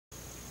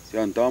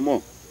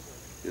Siantamo,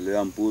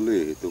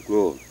 Ileampule,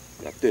 Toklo,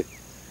 Yapte.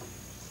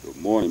 Good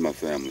morning, my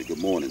family. Good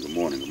morning, good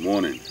morning, good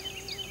morning.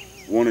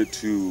 Wanted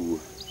to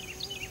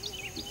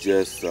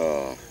just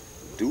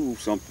do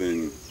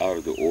something out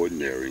of the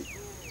ordinary.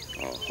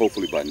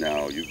 Hopefully by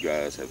now you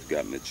guys have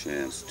gotten a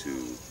chance to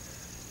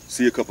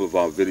see a couple of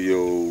our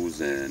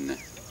videos and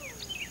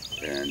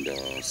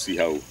see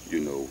how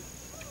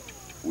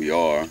we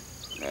are,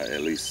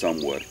 at least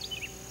somewhat.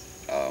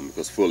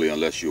 Because fully,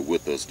 unless you're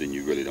with us, then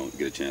you really don't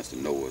get a chance to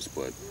know us.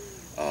 But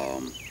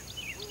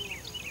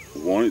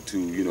wanted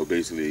to,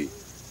 basically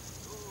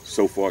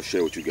so far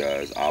share with you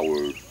guys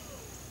our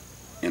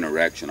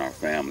interaction, our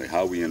family,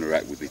 how we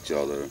interact with each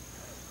other,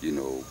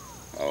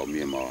 how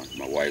me and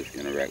my wife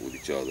interact with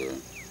each other,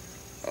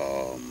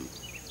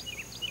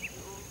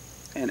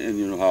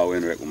 and how I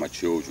interact with my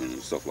children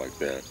and stuff like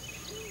that.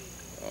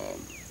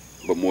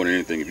 But more than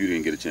anything, if you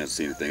didn't get a chance to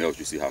see anything else,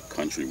 you see how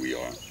country we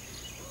are.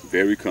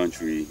 Very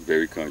country,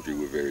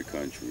 we're very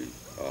country.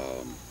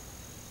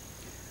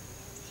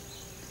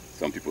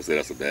 Some people say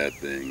that's a bad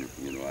thing.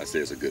 I say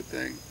it's a good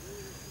thing.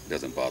 It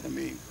doesn't bother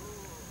me.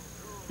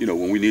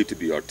 When we need to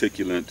be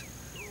articulate,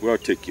 we're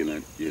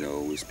articulate.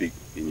 We speak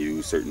and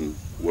use certain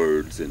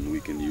words, and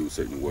we can use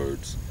certain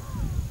words.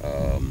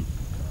 And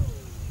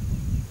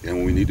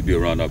when we need to be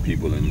around our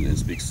people and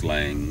speak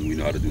slang, we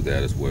know how to do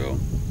that as well.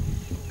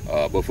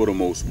 But for the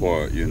most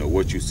part,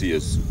 what you see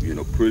is,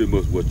 pretty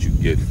much what you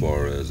get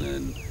for us,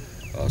 and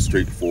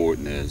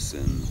straightforwardness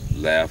and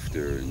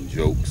laughter and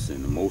jokes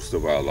in most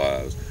of our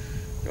lives,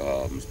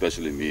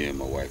 especially me and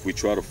my wife. We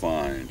try to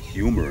find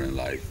humor in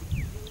life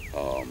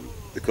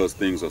because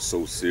things are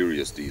so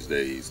serious these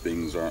days.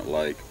 Things aren't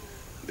like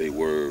they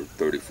were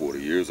 30,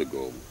 40 years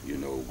ago,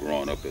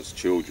 growing up as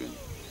children.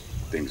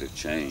 Things have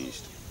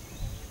changed.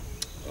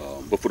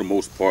 But for the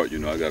most part,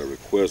 I got a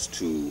request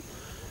to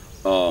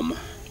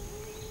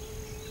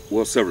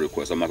well, several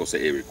requests. I'm not gonna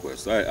say a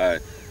request.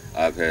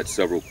 I've had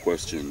several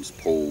questions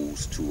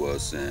posed to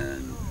us,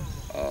 and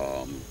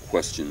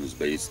questions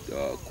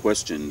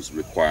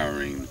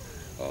requiring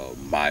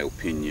my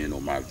opinion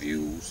or my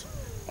views,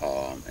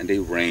 and they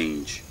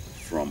range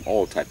from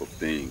all type of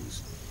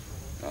things.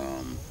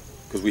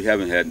 Because we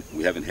haven't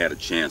had a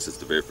chance since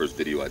the very first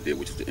video I did,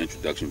 which is the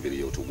introduction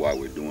video to why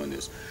we're doing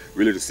this,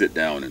 really to sit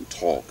down and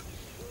talk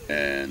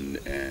and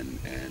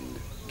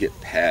get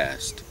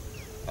past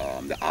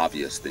the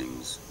obvious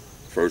things.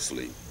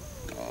 Firstly,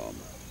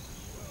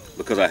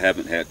 because I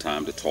haven't had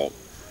time to talk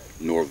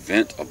nor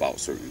vent about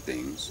certain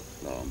things,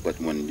 but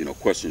when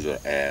questions are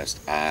asked,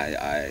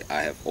 I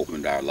have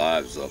opened our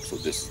lives up, so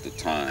this is the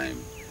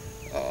time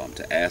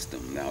to ask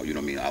them. Now,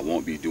 I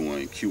won't be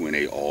doing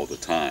Q&A all the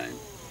time,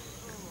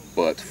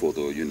 but for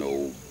the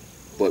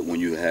but when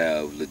you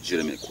have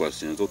legitimate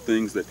questions or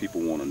things that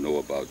people want to know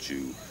about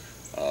you,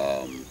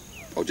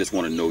 or just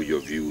want to know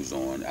your views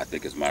on, I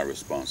think it's my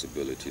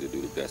responsibility to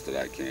do the best that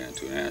I can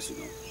to answer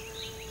them.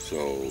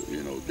 So,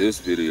 this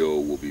video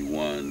will be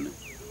one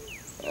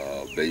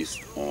based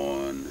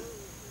on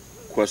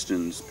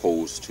questions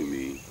posed to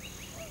me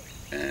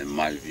and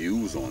my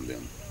views on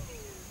them.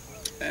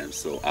 And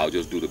so I'll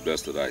just do the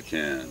best that I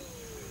can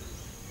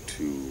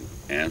to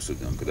answer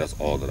them, because that's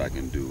all that I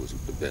can do, is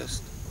the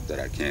best that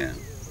I can.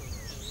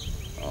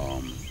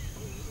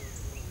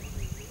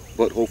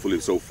 But hopefully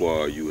so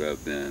far you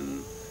have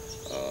been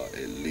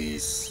at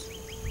least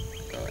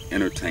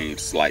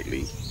entertained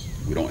slightly.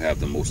 We don't have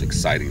the most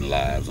exciting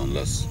lives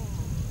unless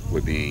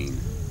we're being,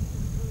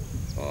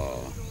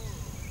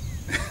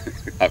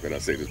 how can I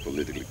say this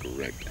politically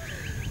correct?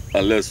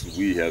 Unless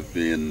we've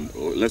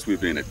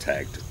been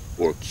attacked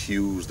or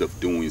accused of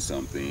doing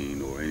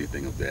something or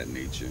anything of that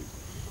nature.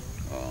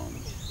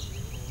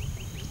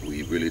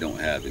 We really don't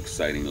have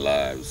exciting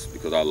lives,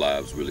 because our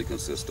lives really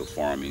consist of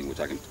farming, which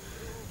I can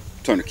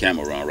turn the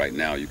camera around right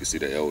now. You can see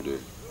the elder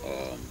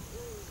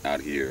out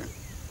here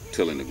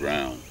tilling the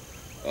ground,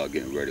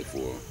 getting ready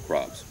for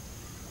crops.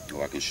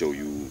 Or I can show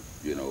you,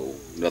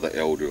 another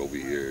elder over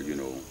here,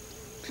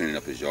 cleaning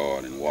up his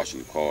yard and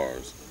washing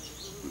cars.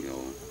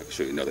 I can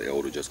show you another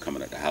elder just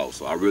coming at the house.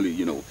 So I really,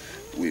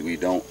 we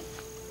don't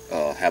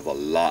have a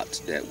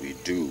lot that we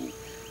do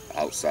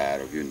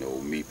outside of,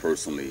 me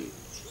personally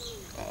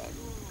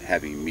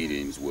having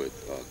meetings with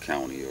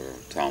county or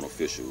town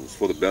officials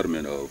for the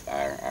betterment of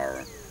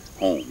our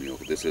home.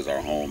 This is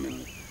our home,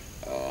 and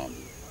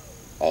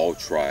all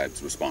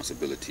tribes'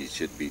 responsibility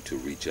should be to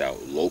reach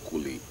out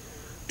locally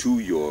to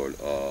your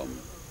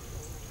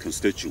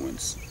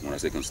constituents. When I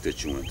say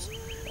constituents,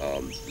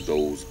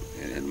 those,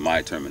 in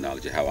my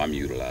terminology, how I'm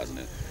utilizing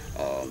it,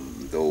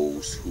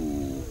 those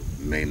who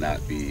may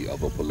not be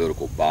of a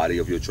political body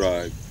of your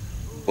tribe,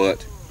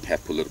 but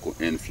have political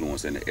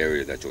influence in the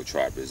area that your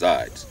tribe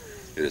resides.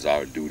 It is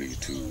our duty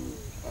to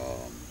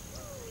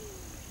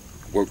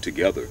work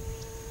together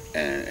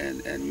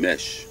and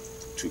mesh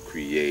to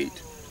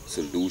create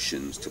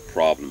solutions to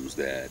problems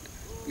that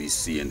we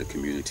see in the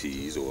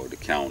communities or the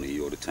county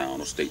or the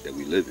town or state that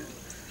we live in.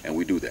 And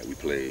we do that. We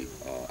play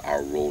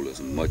our role as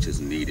much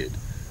as needed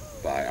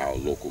by our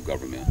local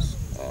governments,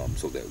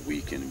 so that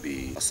we can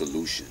be a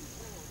solution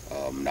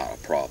not a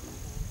problem.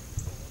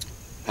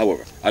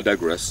 However, I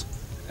digress,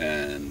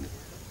 and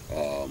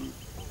um,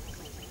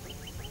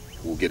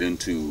 we'll get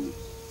into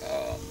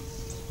um,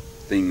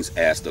 things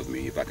asked of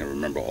me if I can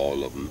remember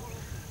all of them.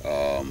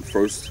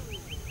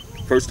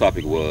 First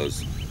topic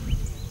was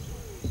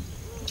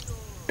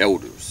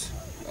elders.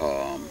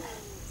 Um,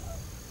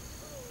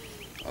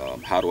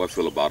 how do I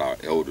feel about our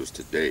elders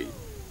today?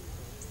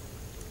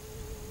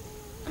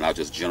 And I'll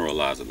just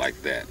generalize it like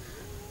that,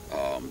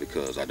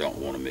 because I don't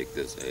want to make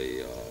this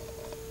a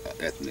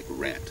ethnic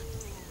rant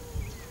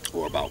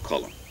or about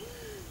color.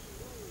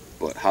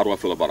 But how do I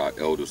feel about our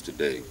elders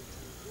today?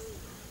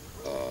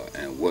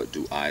 And what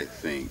do I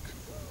think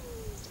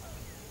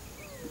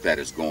that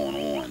is going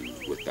on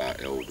with our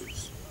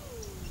elders?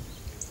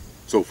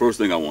 So first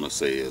thing I want to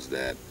say is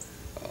that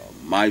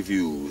my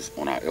views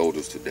on our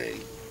elders today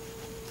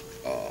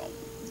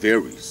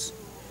varies,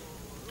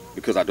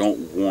 because I don't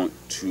want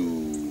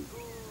to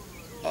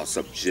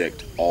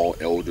subject all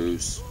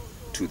elders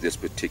to this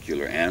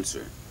particular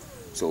answer.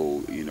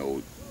 So,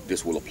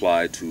 this will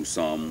apply to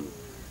some,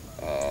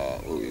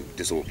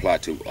 this will apply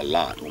to a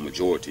lot or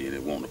majority, and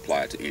it won't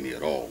apply to any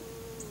at all.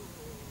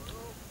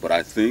 But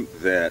I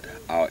think that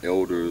our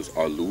elders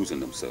are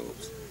losing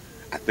themselves.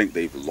 I think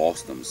they've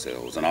lost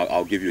themselves. And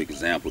I'll give you an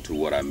example to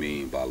what I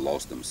mean by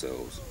lost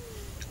themselves.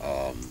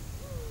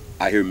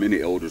 I hear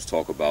many elders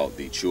talk about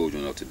the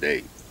children of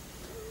today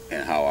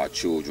and how our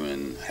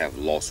children have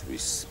lost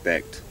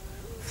respect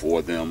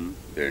for them.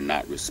 They're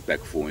not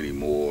respectful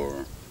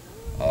anymore.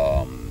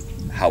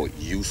 How it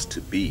used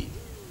to be.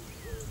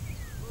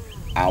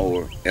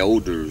 Our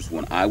elders,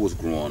 when I was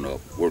growing up,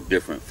 were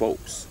different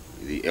folks.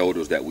 The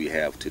elders that we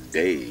have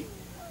today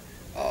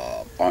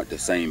aren't the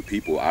same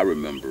people I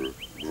remember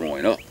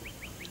growing up.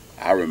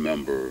 I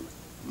remember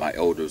my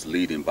elders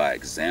leading by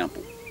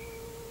example.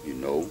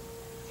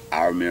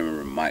 I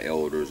remember my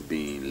elders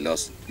being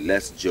less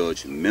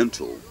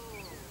judgmental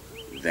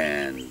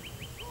than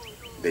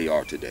they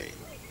are today.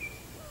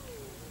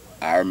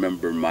 I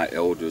remember my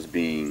elders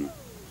being,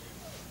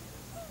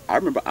 I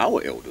remember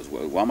our elders,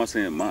 why am I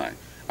saying mine?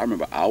 I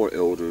remember our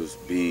elders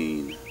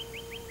being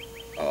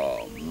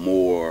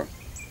more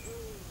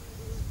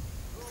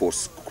for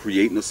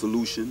creating a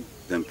solution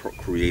than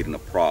creating a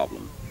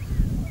problem.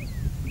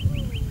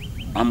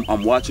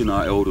 I'm watching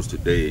our elders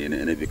today, and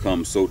it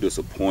becomes so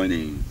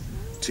disappointing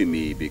to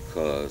me,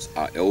 because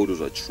our elders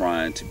are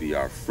trying to be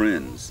our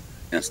friends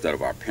instead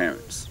of our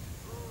parents.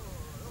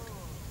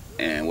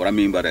 And what I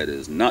mean by that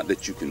is not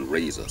that you can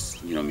raise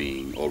us,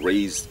 or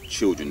raise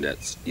children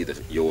that's either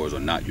yours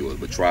or not yours,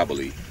 but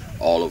tribally,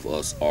 all of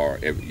us are,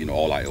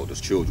 all our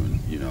elders' children,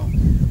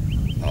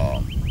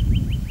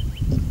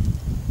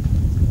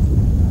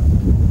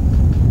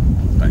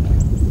 Thank you.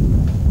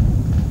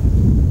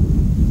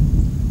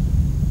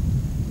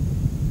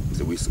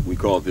 So we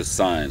call this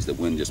signs. The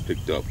wind just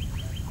picked up.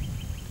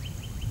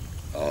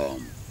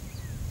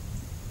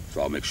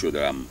 So I'll make sure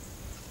that I'm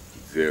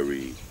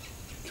very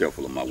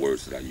careful of my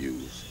words that I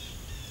use.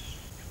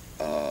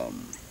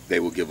 They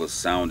will give us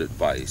sound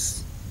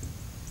advice,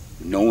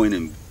 knowing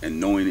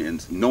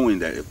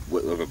that if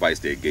whatever advice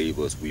they gave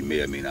us, we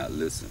may or may not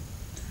listen.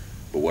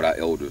 But what our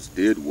elders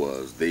did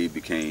was they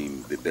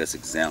became the best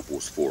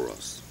examples for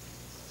us.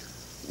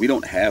 We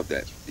don't have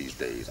that these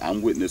days.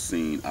 I'm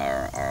witnessing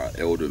our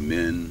elder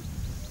men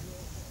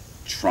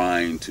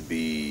trying to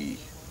be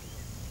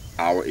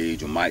our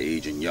age or my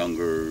age and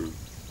younger.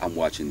 I'm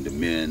watching the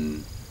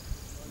men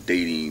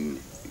dating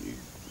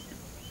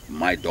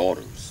my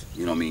daughters,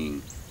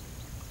 And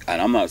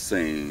I'm not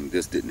saying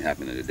this didn't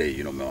happen in the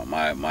day.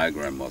 My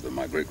grandmother,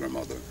 my great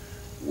grandmother,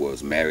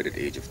 was married at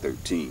the age of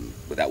 13,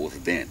 but that was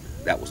then.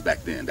 That was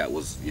back then. That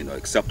was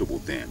acceptable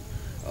then.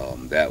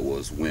 That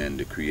was when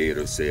the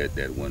Creator said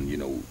that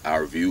when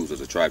our views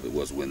as a tribe, it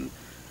was when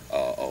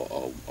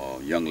a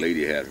young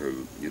lady had her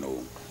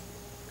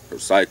her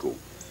cycle.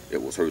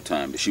 It was her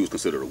time. She was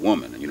considered a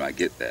woman, and I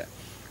get that.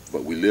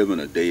 But we live in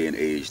a day and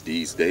age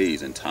these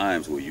days and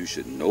times where you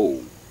should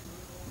know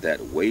that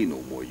way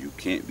no more. You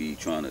can't be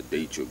trying to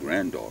date your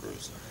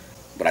granddaughters.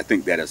 But I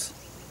think that is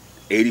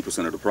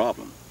 80% of the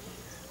problem,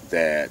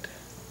 that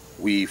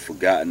we've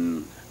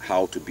forgotten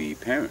how to be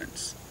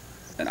parents.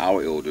 And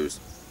our elders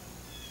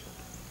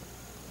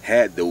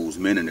had those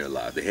men in their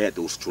lives. They had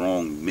those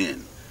strong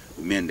men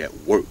that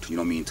worked,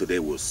 until they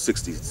were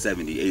 60,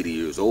 70, 80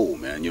 years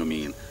old, man.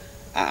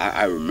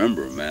 I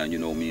remember, man,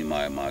 me and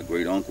my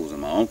great uncles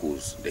and my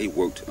uncles, they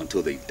worked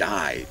until they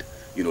died.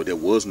 There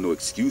was no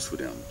excuse for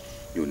them.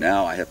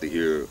 Now I have to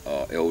hear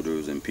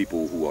elders and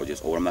people who are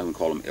just old. I'm not going to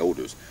call them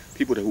elders.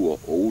 People who are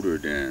older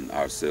than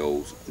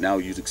ourselves now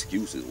use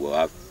excuses.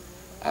 Well,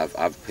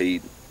 I've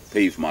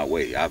paved my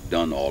way. I've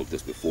done all of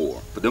this before.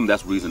 For them,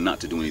 that's reason not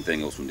to do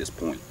anything else from this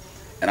point.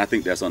 And I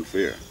think that's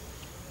unfair.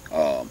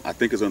 I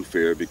think it's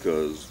unfair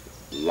because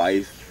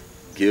life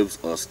gives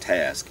us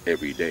tasks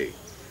every day.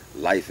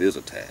 Life is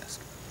a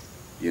task.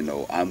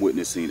 I'm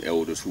witnessing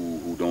elders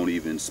who don't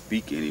even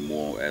speak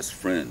anymore as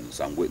friends.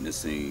 I'm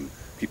witnessing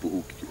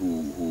people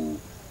who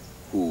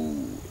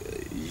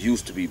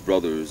used to be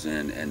brothers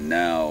and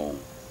now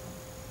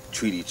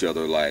treat each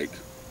other like,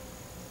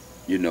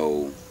 you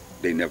know,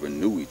 they never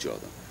knew each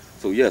other.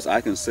 So yes, I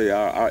can say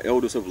our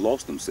elders have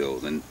lost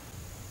themselves. And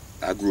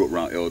I grew up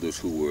around elders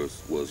who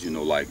was you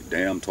know, like,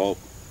 damn talk,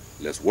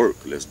 let's work,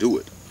 let's do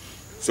it.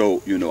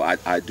 So, you know,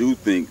 I do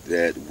think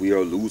that we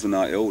are losing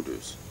our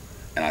elders.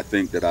 And I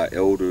think that our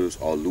elders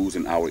are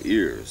losing our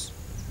ears.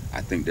 I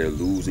think they're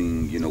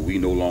losing, you know, we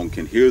no longer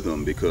can hear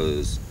them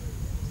because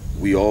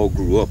we all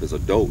grew up as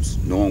adults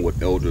knowing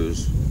what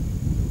elders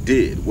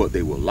did, what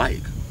they were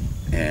like.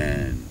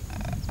 And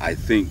I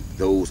think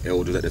those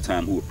elders at the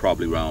time, who were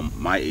probably around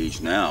my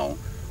age now,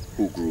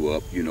 who grew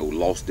up, you know,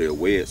 lost their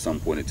way at some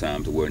point in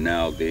time, to where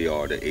now they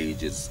are the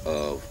ages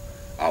of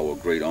our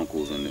great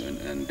uncles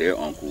and their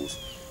uncles.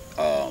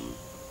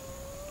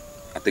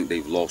 I think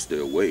they've lost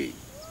their way.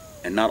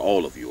 And not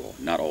all of you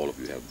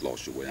have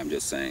lost your way. I'm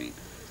just saying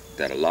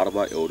that a lot of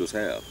our elders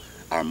have.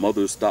 Our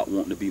mothers stopped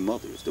wanting to be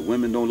mothers. The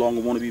women no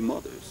longer want to be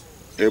mothers.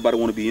 Everybody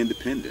want to be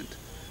independent.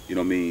 You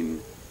know what I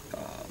mean?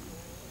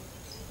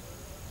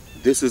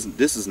 This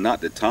is not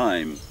the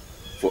time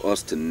for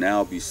us to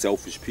now be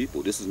selfish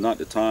people. This is not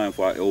the time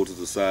for our elders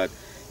to decide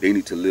they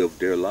need to live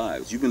their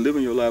lives. You've been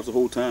living your lives the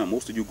whole time.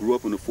 Most of you grew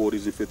up in the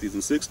 40s and 50s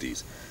and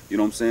 60s. You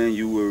know what I'm saying?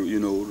 You were, you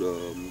know,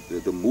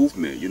 the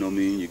movement. You know what I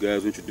mean? You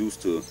guys were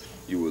introduced to,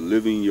 you were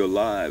living your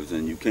lives,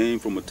 and you came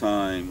from a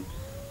time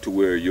to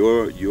where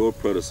your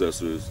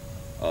predecessors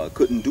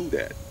couldn't do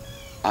that.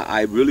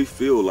 I really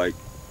feel like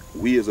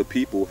we as a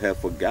people have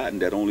forgotten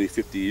that only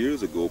 50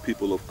 years ago,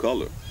 people of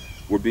color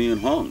were being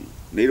hung.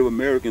 Native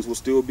Americans were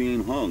still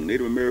being hung.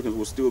 Native Americans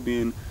were still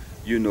being,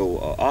 you know,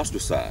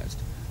 ostracized.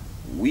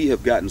 We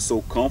have gotten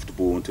so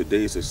comfortable in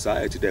today's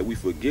society that we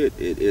forget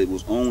it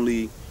was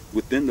only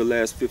within the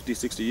last 50,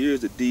 60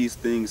 years that these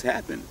things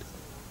happened.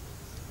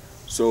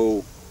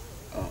 So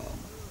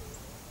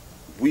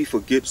we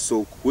forget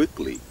so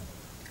quickly,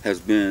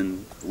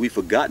 we've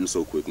forgotten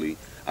so quickly.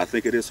 I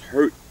think it has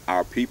hurt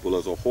our people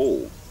as a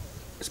whole,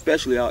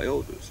 especially our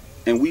elders.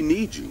 And we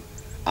need you.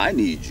 I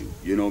need you.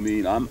 You know what I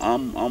mean?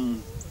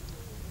 I'm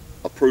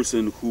a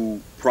person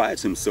who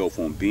prides himself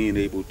on being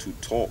able to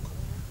talk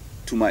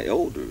to my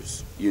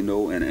elders, you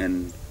know,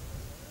 and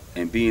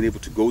being able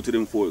to go to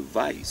them for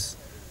advice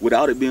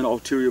without it being an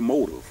ulterior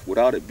motive,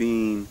 without it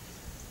being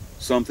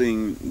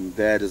something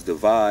that is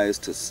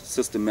devised to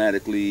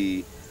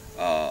systematically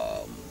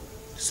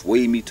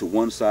sway me to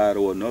one side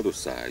or another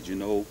side. You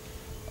know,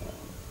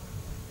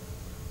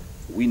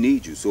 we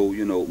need you. So,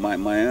 you know,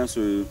 my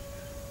answer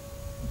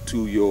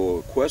to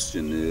your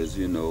question is,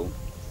 you know,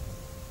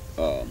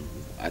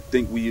 I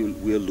think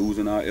we're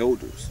losing our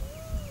elders.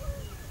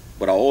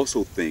 But I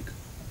also think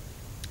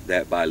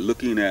that by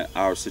looking at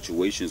our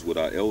situations with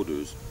our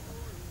elders,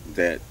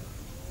 that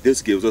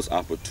this gives us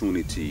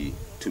opportunity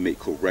to make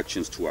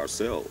corrections to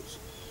ourselves.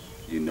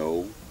 You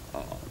know,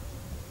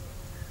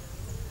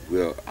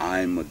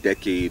 I'm a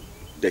decade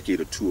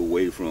or two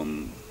away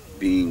from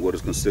being what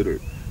is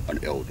considered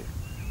an elder.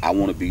 I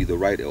want to be the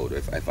right elder.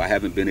 If I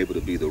haven't been able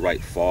to be the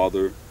right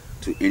father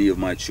to any of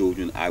my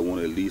children, I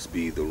want to at least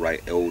be the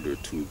right elder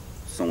to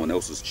someone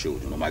else's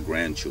children or my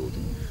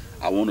grandchildren.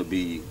 I want to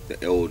be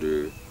the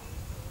elder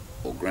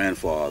or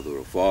grandfather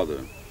or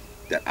father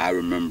that I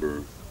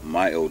remember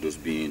my elders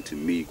being to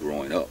me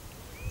growing up.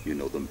 You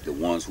know, the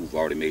ones who've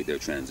already made their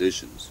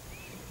transitions.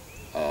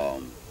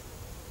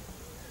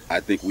 I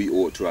think we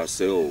owe it to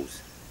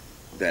ourselves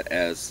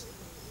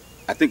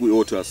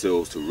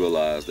to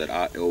realize that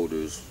our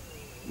elders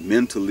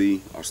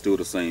mentally are still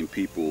the same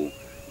people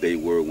they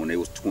were when they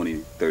was 20,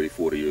 30,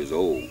 40 years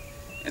old.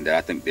 And that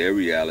I think their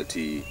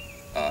reality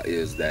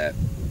is that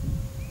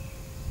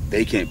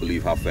they can't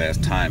believe how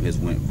fast time has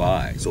went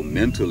by. So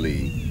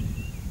mentally,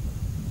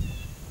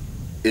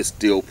 it's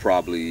still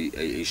probably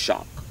a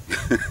shock.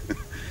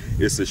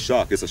 It's a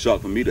shock. It's a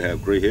shock for me to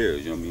have gray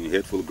hairs. You know what I mean?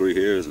 Head full of gray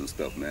hairs and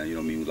stuff, man. You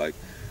know what I mean? Like,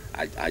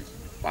 I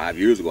 5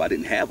 years ago, I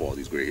didn't have all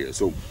these gray hairs.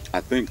 So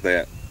I think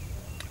that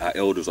our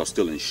elders are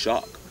still in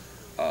shock.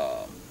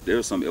 There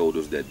are some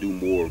elders that do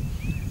more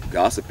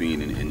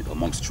gossiping in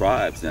amongst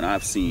tribes than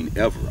I've seen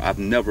ever.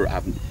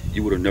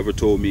 You would have never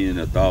told me in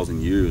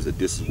 1,000 years that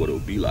this is what it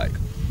would be like.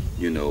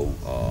 You know,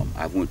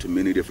 I've went to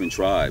many different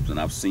tribes and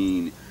I've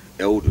seen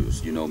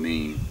elders. You know what I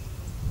mean?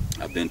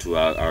 I've been to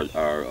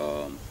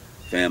our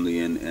family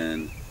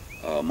in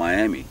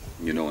Miami,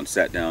 you know, and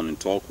sat down and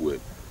talked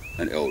with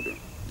an elder,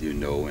 you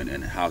know,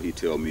 and how he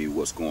tell me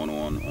what's going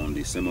on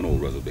the Seminole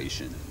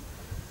reservation,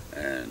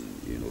 and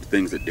you know, the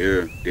things that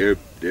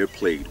they're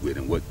plagued with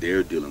and what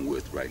they're dealing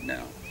with right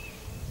now.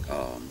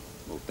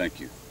 Well, thank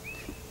you.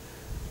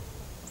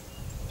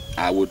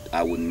 I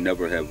would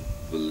never have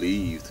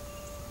believed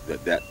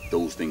that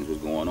those things was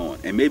going on.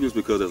 And maybe it's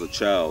because as a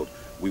child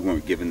we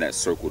weren't given that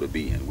circle to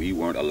be in. We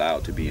weren't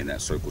allowed to be in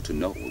that circle to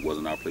know. It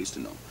wasn't our place to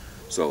know.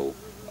 So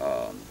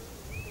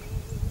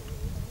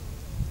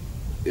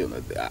you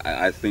know,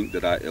 I think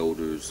that our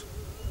elders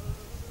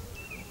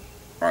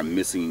are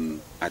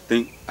missing. I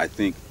think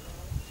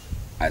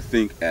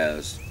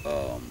as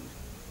a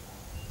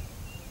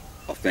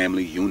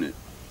family unit,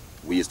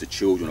 we as the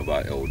children of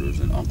our elders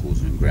and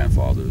uncles and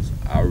grandfathers,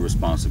 our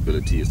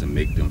responsibility is to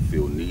make them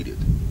feel needed,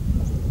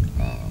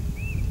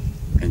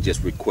 and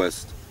just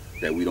request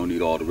that we don't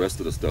need all the rest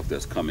of the stuff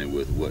that's coming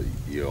with what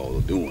you all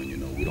are doing. You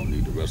know, we don't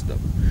need the rest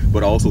of it.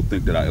 But I also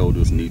think that our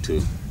elders need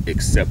to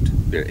accept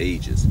their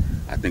ages.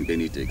 I think they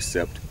need to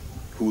accept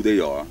who they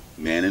are,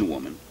 man and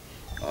woman,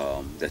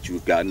 that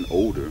you've gotten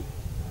older,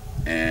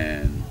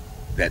 and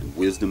that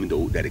wisdom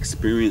and that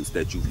experience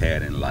that you've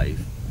had in life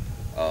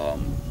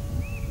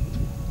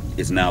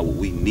is now what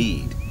we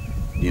need.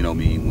 You know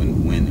what I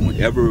mean?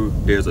 Whenever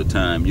there's a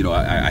time, you know,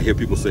 I hear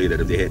people say that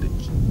if they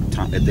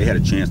had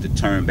a chance to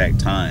turn back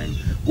time,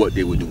 what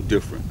they would do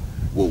different.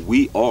 Well,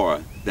 we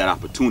are that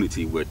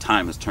opportunity where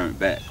time has turned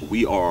back.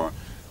 We are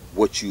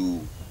what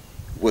you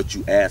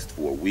asked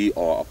for. We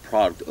are a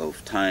product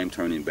of time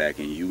turning back,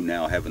 and you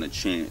now having a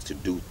chance to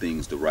do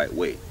things the right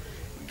way.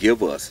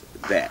 Give us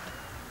that.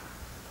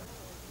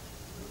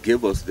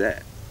 Give us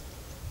that.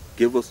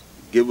 Give us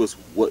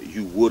what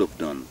you would have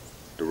done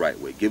the right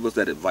way. Give us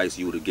that advice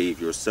you would have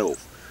gave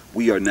yourself.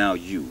 We are now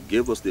you.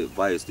 Give us the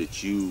advice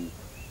that you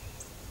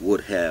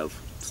would have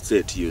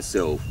said to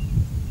yourself,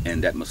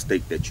 and that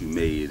mistake that you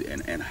made,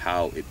 and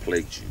how it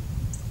plagued you.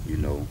 You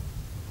know,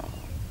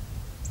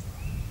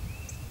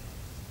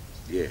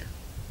 yeah.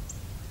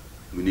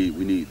 We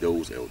need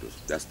those elders.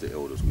 That's the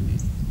elders we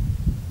need.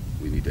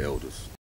 We need the elders.